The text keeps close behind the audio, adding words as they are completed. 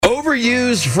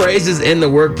Overused phrases in the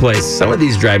workplace. Some of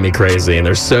these drive me crazy, and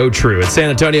they're so true. It's San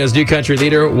Antonio's new country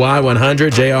leader,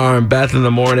 Y100, JR and Beth in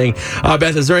the morning.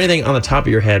 Beth, is there anything on the top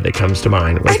of your head that comes to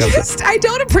mind? I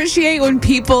don't appreciate when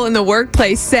people in the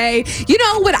workplace say, you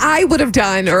know, what I would have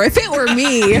done, or if it were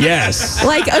me. Yes.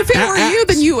 Like, if it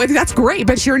were you, then that's great,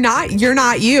 but you're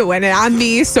not you, and I'm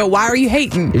me, so why are you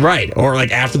hating? Right. Or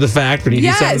like after the fact, when you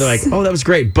do something, they're like, oh, that was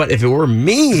great, but if it were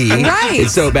me,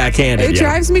 it's so backhanded. It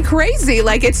drives me crazy.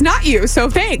 Like, it's not you, so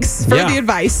thanks for the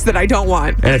advice that I don't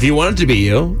want. And if you want it to be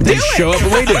you, then show up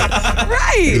and we do it.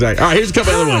 Right. Exactly. All right, here's a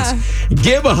couple other ones.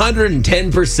 Give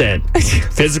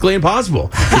 110%. Physically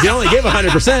impossible. If you only give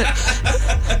 100%,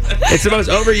 it's the most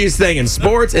overused thing in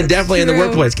sports and definitely in the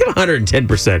workplace. Give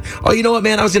 110%. Oh, you know what,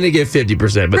 man? I was going to give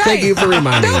 50%, but thank you for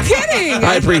reminding me. No kidding.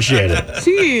 I appreciate it.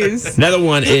 Jeez. Another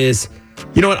one is,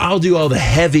 you know what? I'll do all the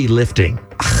heavy lifting.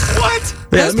 What?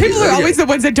 Those people are always the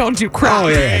ones that don't do crap. Oh,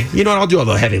 yeah. You know what? I'll do all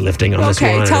the heavy lifting on this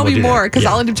one. Okay, tell me more, because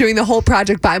I'll end up doing the whole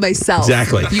project by myself.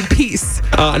 Exactly. You piece.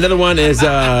 Another one is,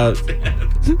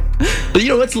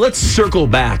 let's circle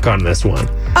back on this one.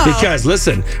 Because,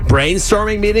 listen,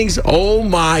 brainstorming meetings, oh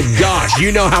my gosh,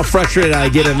 you know how frustrated I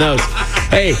get in those.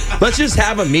 Hey, let's just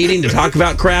have a meeting to talk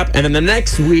about crap, and then the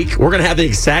next week, we're going to have the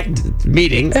exact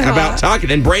meeting about talking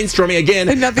and brainstorming again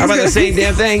about the same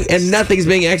damn thing, and nothing's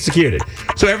being executed.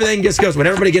 So everything just goes, when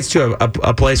everybody gets to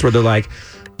a place where they're like,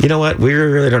 you know what? We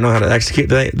really don't know how to execute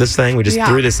this thing. We just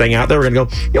threw this thing out there. We're going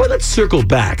to go, you know what? Let's circle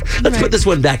back. Let's put this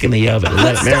one back in the oven. And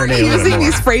let it marinate a little using more.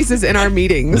 These phrases in our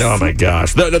meetings. Oh, my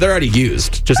gosh. No, they're already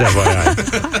used. Just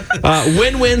FYI.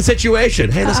 Win-win situation.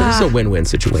 Hey, listen, this is a win-win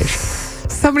situation.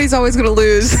 Somebody's always going to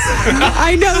lose.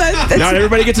 I know that. Not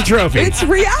everybody gets a trophy. It's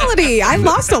reality. I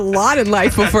lost a lot in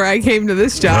life before I came to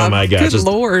this job. Oh, my gosh. Good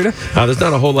Lord. There's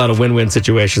not a whole lot of win-win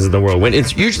situations in the world.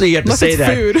 Usually you have to say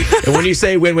that. Food. And when you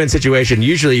say win-win situation,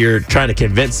 usually you're trying to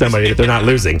convince somebody that they're not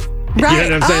losing. Right. You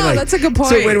know what I'm saying? That's a good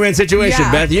point. It's a win-win situation,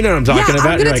 Beth. You know what I'm talking about.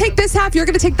 I'm going to take this half. You're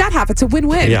going to take that half. It's a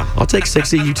win-win. Yeah. I'll take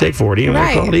 60. You take 40. And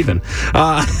we'll call it even.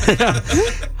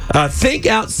 Think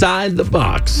outside the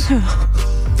box.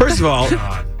 First of all,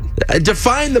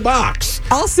 define the box.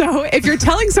 Also, if you're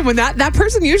telling someone that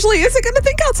person usually isn't going to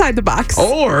think outside the box.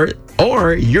 Or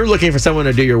you're looking for someone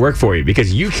to do your work for you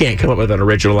because you can't come up with an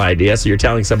original idea, so you're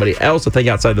telling somebody else to think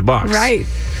outside the box. Right.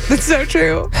 That's so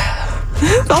true.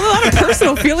 A lot of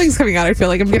personal feelings coming out. I feel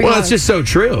like I'm getting. Well, it's just so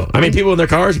true. I mean, people in their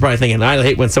cars are probably thinking, I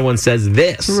hate when someone says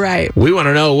this. Right. We want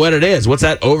to know what it is. What's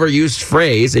that overused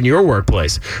phrase in your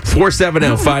workplace?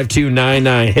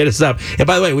 470-5299. Hit us up. And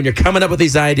by the way, when you're coming up with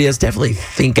these ideas, definitely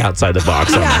think outside the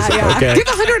box on this. Okay. Give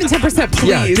 110%, please.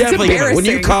 Yeah, definitely. It's embarrassing. When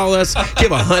you call us,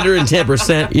 give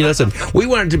 110%. You know, listen, we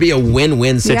want it to be a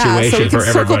win-win situation so we can for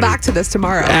everybody. Circle back to this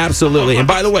tomorrow. Absolutely. And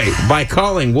by the way, by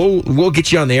calling, we'll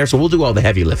get you on the air, so we'll do all the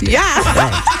heavy lifting. Yeah.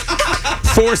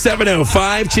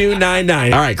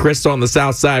 470-5299. All right, Crystal on the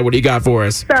south side, what do you got for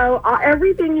us? So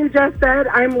everything you just said,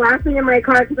 I'm laughing in my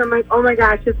car because I'm like, oh my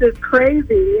gosh, this is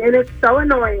crazy, and it's so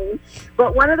annoying.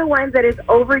 But one of the ones that is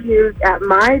overused at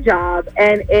my job,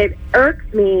 and it irks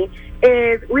me,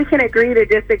 is we can agree to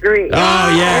disagree.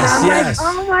 Oh, yes, and I'm yes.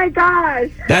 like, oh my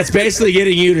gosh. That's basically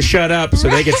getting you to shut up so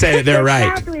they can say that they're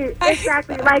right.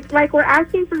 Exactly. Like we're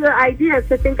asking for your ideas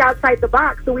to think outside the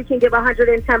box so we can give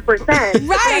 110%. Right.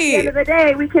 At the end of the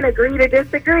day, we can agree to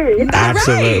disagree.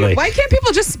 Absolutely. Right. Why can't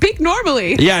people just speak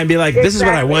normally? Yeah, and be like, this is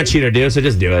what I want you to do, so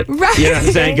just do it. Right. You know what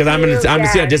I'm saying? Because I'm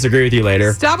just going to disagree with you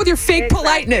later. Stop with your fake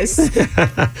politeness.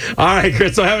 All right,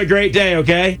 Crystal, have a great day,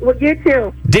 okay? Well, you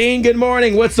too. Dean, good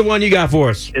morning. What's the one you got for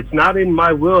us? It's not in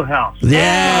my wheelhouse.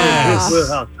 Yes.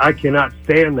 Wheelhouse. I cannot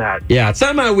stand that. Yeah, it's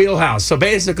not my wheelhouse. So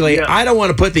basically, I don't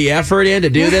want to put the effort in to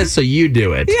do this, so you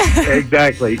do it. Yeah.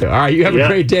 Exactly. All right, you have a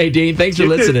great day, Dean. Thanks for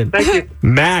listening. Thank you.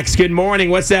 Max, good morning.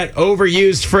 What's that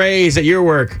overused phrase at your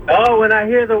work? Oh, when I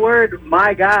hear the word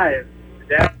 "my guys,"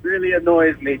 that really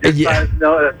annoys me. Just by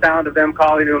the sound of them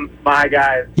calling them "my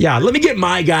guys." Yeah, let me get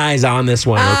my guys on this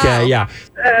one, okay? Yeah.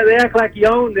 They act like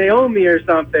they own me or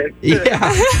something.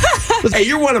 Yeah. Hey,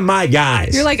 you're one of my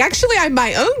guys. You're like, actually, I'm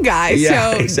my own guy.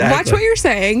 Yeah, so exactly. watch what you're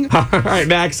saying. All right,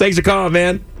 Max. Thanks for calling,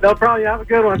 man. No problem. You have a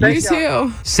good one. You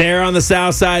too. Sarah on the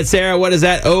south side. Sarah, what is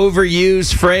that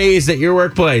overused phrase at your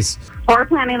workplace? Or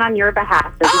planning on your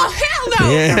behalf. Oh, hell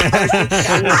no. Yeah.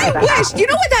 I wish. You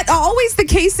know what that always the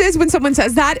case is when someone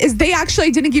says that is they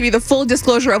actually didn't give you the full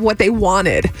disclosure of what they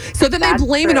wanted. So then they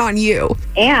blame it on you.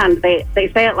 And they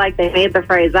say it like they made the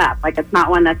phrase up. Like it's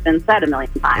not one that's been said a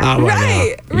million times. Oh,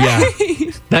 Right. Yeah.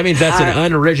 That means that's an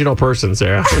unoriginal person,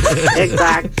 Sarah.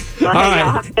 Exactly. Well, All hey, right.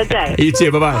 y'all have a good day. You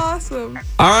too. Bye-bye. Awesome.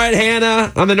 All right,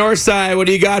 Hannah on the north side. What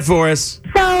do you got for us?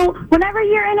 So whenever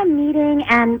you're in a meeting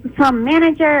and some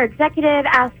manager or executive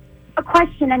asks a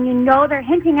question and you know they're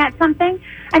hinting at something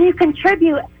and you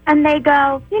contribute and they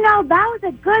go, that was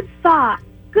a good thought.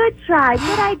 Good try.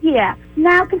 Good idea.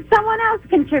 Now, can someone else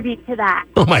contribute to that?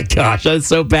 Oh, my gosh. That's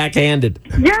so backhanded.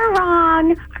 You're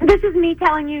wrong. This is me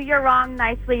telling you you're wrong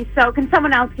nicely, so can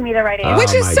someone else give me the right answer?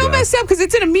 Which is so messed up because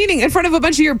it's in a meeting in front of a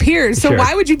bunch of your peers. So Sure.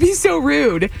 why would you be so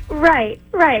rude? Right.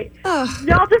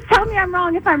 Y'all just tell me I'm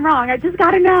wrong if I'm wrong. I just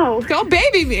got to know. Don't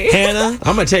baby me. Hannah,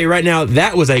 I'm going to tell you right now,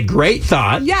 that was a great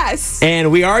thought. Yes.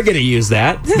 And we are going to use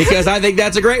that because I think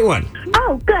that's a great one.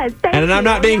 Oh, good. Thank you. And I'm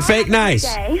not being Y'all fake have a good nice.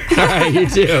 day. All right, you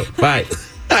too. Bye.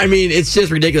 I mean, it's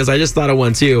just ridiculous. I just thought of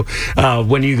one too.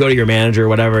 When you go to your manager or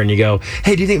whatever and you go,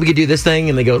 hey, do you think we could do this thing?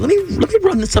 And they go, let me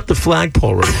run this up the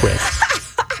flagpole real quick.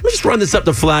 Let me just run this up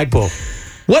the flagpole.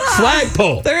 What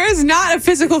flagpole? There is not a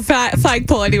physical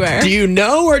flagpole anywhere. Do you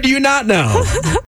know or do you not know?